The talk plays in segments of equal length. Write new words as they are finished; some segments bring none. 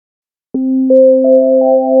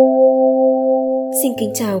Xin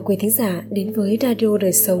kính chào quý thính giả đến với Radio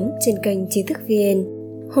Đời Sống trên kênh Tri Thức VN.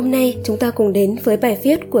 Hôm nay chúng ta cùng đến với bài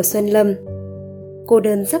viết của Xuân Lâm. Cô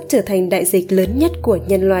đơn sắp trở thành đại dịch lớn nhất của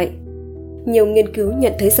nhân loại. Nhiều nghiên cứu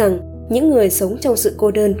nhận thấy rằng những người sống trong sự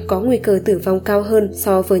cô đơn có nguy cơ tử vong cao hơn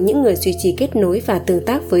so với những người duy trì kết nối và tương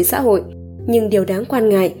tác với xã hội. Nhưng điều đáng quan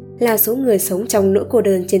ngại là số người sống trong nỗi cô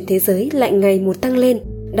đơn trên thế giới lại ngày một tăng lên,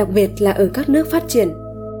 đặc biệt là ở các nước phát triển.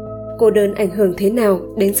 Cô đơn ảnh hưởng thế nào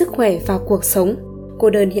đến sức khỏe và cuộc sống? Cô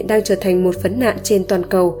đơn hiện đang trở thành một vấn nạn trên toàn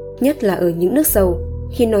cầu, nhất là ở những nước giàu.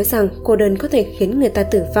 Khi nói rằng cô đơn có thể khiến người ta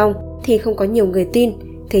tử vong thì không có nhiều người tin,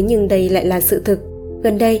 thế nhưng đây lại là sự thực.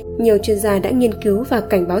 Gần đây, nhiều chuyên gia đã nghiên cứu và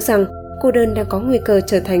cảnh báo rằng cô đơn đang có nguy cơ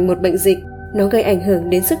trở thành một bệnh dịch. Nó gây ảnh hưởng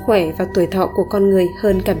đến sức khỏe và tuổi thọ của con người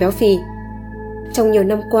hơn cả béo phì. Trong nhiều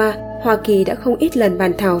năm qua, Hoa Kỳ đã không ít lần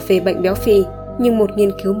bàn thảo về bệnh béo phì, nhưng một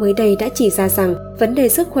nghiên cứu mới đây đã chỉ ra rằng vấn đề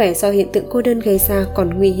sức khỏe do hiện tượng cô đơn gây ra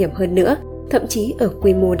còn nguy hiểm hơn nữa, thậm chí ở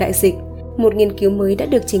quy mô đại dịch. Một nghiên cứu mới đã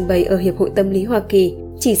được trình bày ở Hiệp hội Tâm lý Hoa Kỳ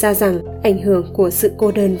chỉ ra rằng ảnh hưởng của sự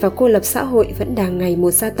cô đơn và cô lập xã hội vẫn đang ngày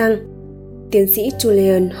một gia tăng. Tiến sĩ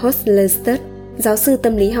Julian Hochstetter, giáo sư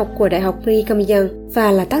tâm lý học của Đại học Brigham Young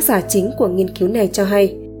và là tác giả chính của nghiên cứu này cho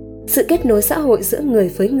hay, sự kết nối xã hội giữa người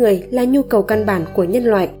với người là nhu cầu căn bản của nhân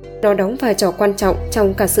loại. Nó đóng vai trò quan trọng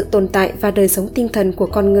trong cả sự tồn tại và đời sống tinh thần của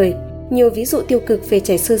con người. Nhiều ví dụ tiêu cực về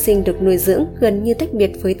trẻ sơ sinh được nuôi dưỡng gần như tách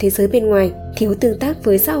biệt với thế giới bên ngoài, thiếu tương tác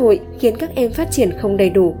với xã hội khiến các em phát triển không đầy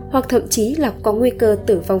đủ hoặc thậm chí là có nguy cơ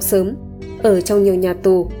tử vong sớm. Ở trong nhiều nhà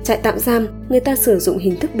tù, trại tạm giam, người ta sử dụng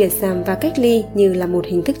hình thức biệt giam và cách ly như là một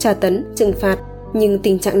hình thức tra tấn, trừng phạt. Nhưng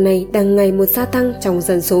tình trạng này đang ngày một gia tăng trong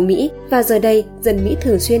dân số Mỹ và giờ đây dân Mỹ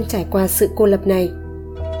thường xuyên trải qua sự cô lập này.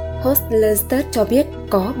 Hochstetter cho biết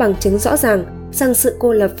có bằng chứng rõ ràng rằng sự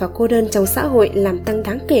cô lập và cô đơn trong xã hội làm tăng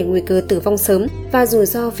đáng kể nguy cơ tử vong sớm và rủi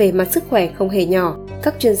ro về mặt sức khỏe không hề nhỏ.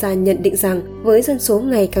 Các chuyên gia nhận định rằng với dân số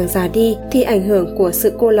ngày càng già đi thì ảnh hưởng của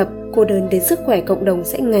sự cô lập, cô đơn đến sức khỏe cộng đồng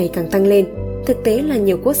sẽ ngày càng tăng lên. Thực tế là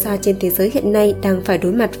nhiều quốc gia trên thế giới hiện nay đang phải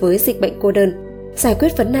đối mặt với dịch bệnh cô đơn. Giải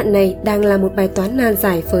quyết vấn nạn này đang là một bài toán nan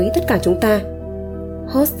giải với tất cả chúng ta.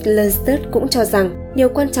 Hochstetter cũng cho rằng điều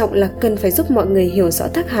quan trọng là cần phải giúp mọi người hiểu rõ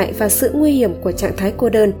tác hại và sự nguy hiểm của trạng thái cô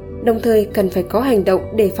đơn, đồng thời cần phải có hành động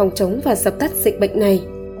để phòng chống và dập tắt dịch bệnh này.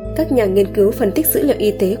 Các nhà nghiên cứu phân tích dữ liệu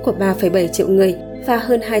y tế của 3,7 triệu người và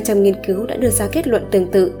hơn 200 nghiên cứu đã đưa ra kết luận tương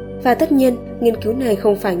tự. Và tất nhiên, nghiên cứu này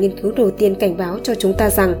không phải nghiên cứu đầu tiên cảnh báo cho chúng ta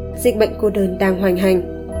rằng dịch bệnh cô đơn đang hoành hành.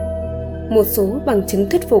 Một số bằng chứng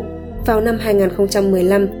thuyết phục. Vào năm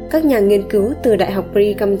 2015, các nhà nghiên cứu từ Đại học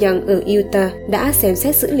Brigham Young ở Utah đã xem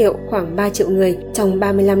xét dữ liệu khoảng 3 triệu người trong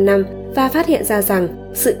 35 năm và phát hiện ra rằng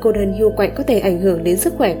sự cô đơn hiu quạnh có thể ảnh hưởng đến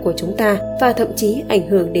sức khỏe của chúng ta và thậm chí ảnh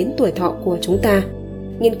hưởng đến tuổi thọ của chúng ta.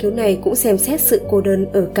 Nghiên cứu này cũng xem xét sự cô đơn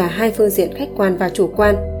ở cả hai phương diện khách quan và chủ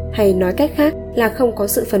quan, hay nói cách khác là không có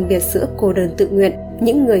sự phân biệt giữa cô đơn tự nguyện,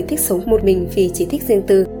 những người thích sống một mình vì chỉ thích riêng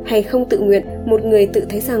tư, hay không tự nguyện, một người tự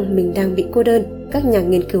thấy rằng mình đang bị cô đơn. Các nhà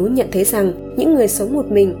nghiên cứu nhận thấy rằng những người sống một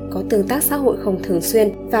mình, có tương tác xã hội không thường xuyên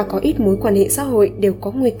và có ít mối quan hệ xã hội đều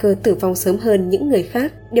có nguy cơ tử vong sớm hơn những người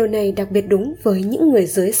khác. Điều này đặc biệt đúng với những người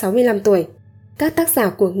dưới 65 tuổi. Các tác giả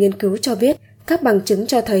của nghiên cứu cho biết, các bằng chứng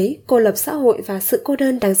cho thấy cô lập xã hội và sự cô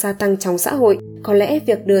đơn đang gia tăng trong xã hội. Có lẽ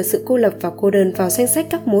việc đưa sự cô lập và cô đơn vào danh sách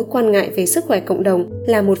các mối quan ngại về sức khỏe cộng đồng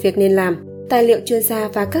là một việc nên làm. Tài liệu chuyên gia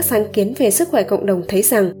và các sáng kiến về sức khỏe cộng đồng thấy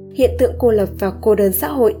rằng hiện tượng cô lập và cô đơn xã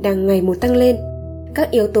hội đang ngày một tăng lên.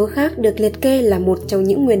 Các yếu tố khác được liệt kê là một trong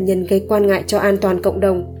những nguyên nhân gây quan ngại cho an toàn cộng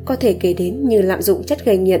đồng, có thể kể đến như lạm dụng chất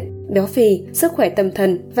gây nghiện, béo phì, sức khỏe tâm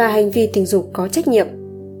thần và hành vi tình dục có trách nhiệm.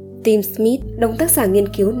 Tim Smith, đồng tác giả nghiên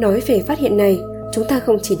cứu nói về phát hiện này, chúng ta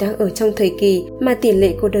không chỉ đang ở trong thời kỳ mà tỷ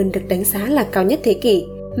lệ cô đơn được đánh giá là cao nhất thế kỷ,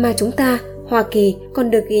 mà chúng ta, Hoa Kỳ,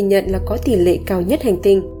 còn được ghi nhận là có tỷ lệ cao nhất hành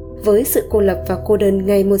tinh. Với sự cô lập và cô đơn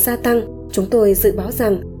ngày một gia tăng, chúng tôi dự báo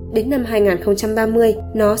rằng đến năm 2030,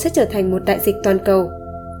 nó sẽ trở thành một đại dịch toàn cầu.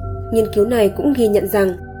 Nghiên cứu này cũng ghi nhận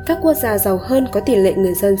rằng các quốc gia giàu hơn có tỷ lệ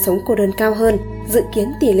người dân sống cô đơn cao hơn, dự kiến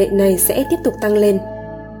tỷ lệ này sẽ tiếp tục tăng lên.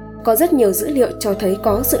 Có rất nhiều dữ liệu cho thấy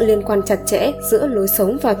có sự liên quan chặt chẽ giữa lối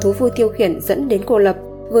sống và thú vui tiêu khiển dẫn đến cô lập.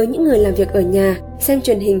 Với những người làm việc ở nhà, xem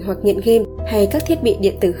truyền hình hoặc nghiện game hay các thiết bị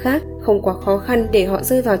điện tử khác, không quá khó khăn để họ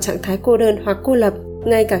rơi vào trạng thái cô đơn hoặc cô lập,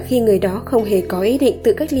 ngay cả khi người đó không hề có ý định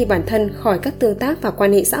tự cách ly bản thân khỏi các tương tác và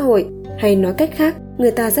quan hệ xã hội. Hay nói cách khác,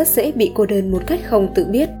 người ta rất dễ bị cô đơn một cách không tự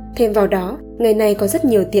biết. Thêm vào đó, ngày nay có rất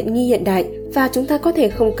nhiều tiện nghi hiện đại và chúng ta có thể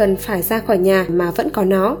không cần phải ra khỏi nhà mà vẫn có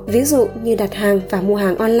nó, ví dụ như đặt hàng và mua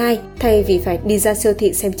hàng online thay vì phải đi ra siêu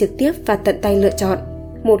thị xem trực tiếp và tận tay lựa chọn.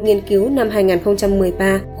 Một nghiên cứu năm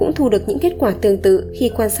 2013 cũng thu được những kết quả tương tự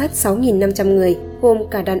khi quan sát 6.500 người gồm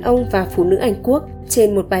cả đàn ông và phụ nữ Anh Quốc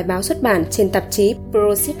trên một bài báo xuất bản trên tạp chí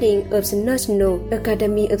Proceedings of the National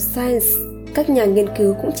Academy of Science. Các nhà nghiên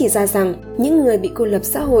cứu cũng chỉ ra rằng những người bị cô lập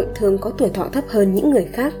xã hội thường có tuổi thọ thấp hơn những người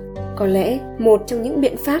khác. Có lẽ, một trong những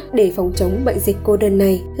biện pháp để phòng chống bệnh dịch cô đơn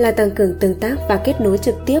này là tăng cường tương tác và kết nối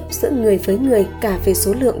trực tiếp giữa người với người cả về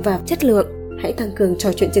số lượng và chất lượng. Hãy tăng cường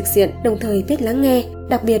trò chuyện trực diện, đồng thời biết lắng nghe,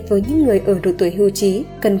 đặc biệt với những người ở độ tuổi hưu trí,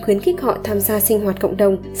 cần khuyến khích họ tham gia sinh hoạt cộng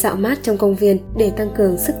đồng, dạo mát trong công viên để tăng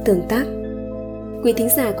cường sức tương tác. Quý thính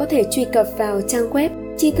giả có thể truy cập vào trang web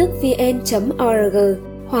tri thức vn.org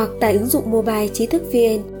hoặc tải ứng dụng mobile Trí thức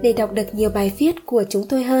VN để đọc được nhiều bài viết của chúng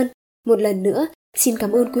tôi hơn. Một lần nữa, xin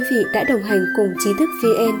cảm ơn quý vị đã đồng hành cùng Trí thức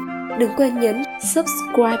VN. Đừng quên nhấn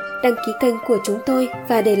subscribe, đăng ký kênh của chúng tôi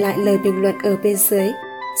và để lại lời bình luận ở bên dưới.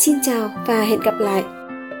 Xin chào và hẹn gặp lại!